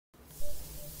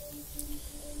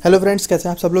Hello friends, कैसे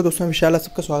हैं आप सब लोग। दोस्तों मैं विशाल,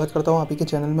 सबका स्वागत करता हूं आप ही के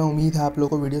चैनल में। उम्मीद है आप लोगों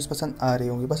को वीडियोस पसंद आ रही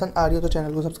होंगी। पसंद आ रही हो तो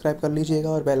चैनल को सब्सक्राइब कर लीजिएगा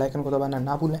और बेल आइकन को दबाना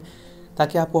ना भूलें,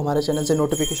 ताकि आपको हमारे चैनल से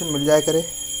नोटिफिकेशन मिल जाया करे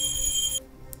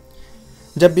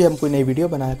जब भी हम कोई नई वीडियो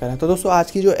बनाया करें। तो दोस्तों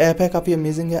आज की जो ऐप है काफ़ी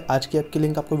अमेजिंग है। आज की ऐप की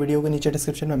लिंक आपको वीडियो के नीचे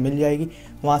डिस्क्रिप्शन में मिल जाएगी,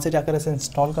 वहाँ से जाकर इसे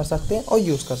इंस्टॉल कर सकते हैं और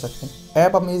यूज़ कर सकते हैं।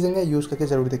 ऐप अमेजिंग है, यूज़ करके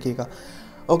ज़रूर देखिएगा।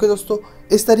 ओके दोस्तों,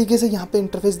 इस तरीके से यहाँ पे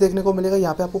इंटरफेस देखने को मिलेगा।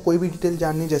 यहाँ पे आपको कोई भी डिटेल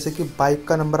जाननी, जैसे कि बाइक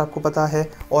का नंबर आपको पता है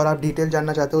और आप डिटेल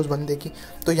जानना चाहते हो उस बंदे की,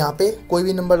 तो यहाँ पे कोई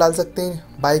भी नंबर डाल सकते हैं,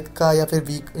 बाइक का या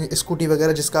फिर स्कूटी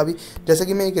वगैरह जिसका भी। जैसे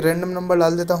कि मैं एक रैंडम नंबर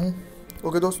डाल देता हूँ।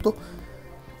 ओके दोस्तों,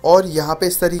 और यहाँ पे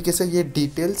इस तरीके से ये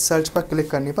डिटेल सर्च पर क्लिक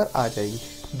करने पर आ जाएगी।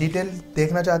 डिटेल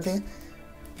देखना चाहते हैं,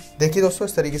 देखिए दोस्तों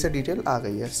इस तरीके से डिटेल आ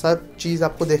गई है। सब चीज़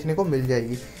आपको देखने को मिल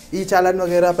जाएगी। ई चालान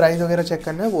वगैरह, प्राइस वगैरह चेक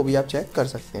करना है वो भी आप चेक कर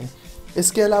सकते हैं।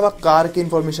 इसके अलावा कार की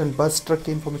इन्फॉर्मेशन, बस ट्रक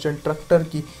की इन्फॉर्मेशन, ट्रैक्टर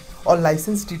की और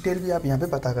लाइसेंस डिटेल भी आप यहाँ पे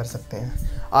पता कर सकते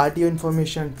हैं। आरटीओ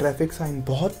इन्फॉर्मेशन, ट्रैफिक साइन,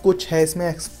 बहुत कुछ है इसमें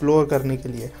एक्सप्लोर करने के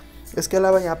लिए। इसके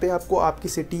अलावा यहाँ पे आपको आपकी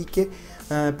सिटी के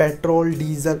petrol,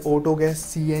 diesel, auto gas,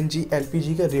 CNG,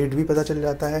 LPG का रेट भी पता चल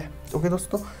जाता है। ओके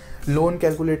दोस्तों, लोन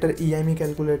कैलकुलेटर, ईएमआई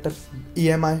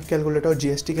कैलकुलेटर और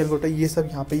जीएसटी कैलकुलेटर, ये सब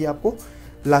यहाँ पे ही आपको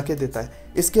ला के देता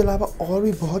है। इसके अलावा और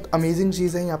भी बहुत अमेजिंग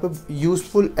चीज़ है यहाँ पे।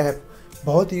 यूज़फुल ऐप,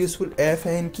 बहुत यूज़फुल ऐप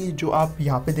है इनकी, जो आप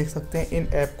यहाँ पे देख सकते हैं। इन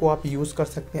ऐप को आप यूज़ कर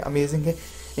सकते हैं, अमेजिंग है।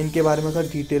 इनके बारे में अगर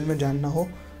डिटेल में जानना हो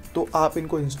तो आप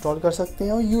इनको इंस्टॉल कर सकते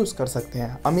हैं और यूज़ कर सकते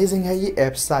हैं। अमेजिंग है ये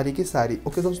ऐप सारी की सारी।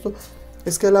 ओके दोस्तों,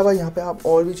 इसके अलावा यहाँ पे आप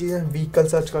और भी चीज़ें, व्हीकल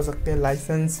सर्च कर सकते हैं,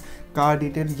 लाइसेंस, कार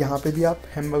डिटेल, यहाँ पे भी आप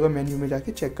हैमबर्गर मेन्यू में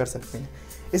जाके चेक कर सकते हैं।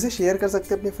 इसे शेयर कर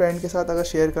सकते हैं अपने फ्रेंड के साथ, अगर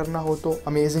शेयर करना हो तो।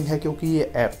 अमेजिंग है क्योंकि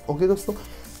ये ऐप, ओके दोस्तों,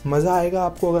 मज़ा आएगा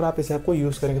आपको अगर आप इस ऐप को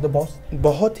यूज़ करेंगे तो।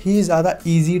 बहुत ही ज़्यादा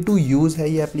ईजी टू यूज़ है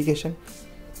ये एप्लीकेशन।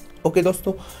 ओके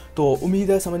दोस्तों, तो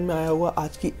उम्मीद है समझ में आया होगा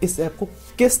आज की इस ऐप को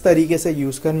किस तरीके से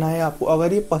यूज़ करना है आपको।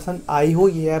 अगर ये पसंद आई हो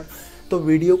ये ऐप तो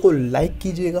वीडियो को लाइक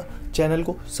कीजिएगा, चैनल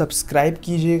को सब्सक्राइब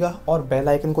कीजिएगा और बेल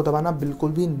आइकन को दबाना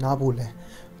बिल्कुल भी ना भूलें।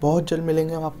 बहुत जल्द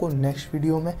मिलेंगे हम आपको नेक्स्ट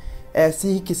वीडियो में ऐसी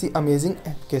ही किसी अमेजिंग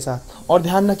ऐप के साथ। और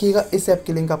ध्यान रखिएगा, इस ऐप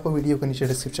की लिंक आपको वीडियो के नीचे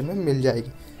डिस्क्रिप्शन में मिल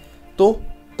जाएगी। तो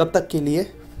तब तक के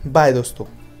लिए बाय दोस्तों।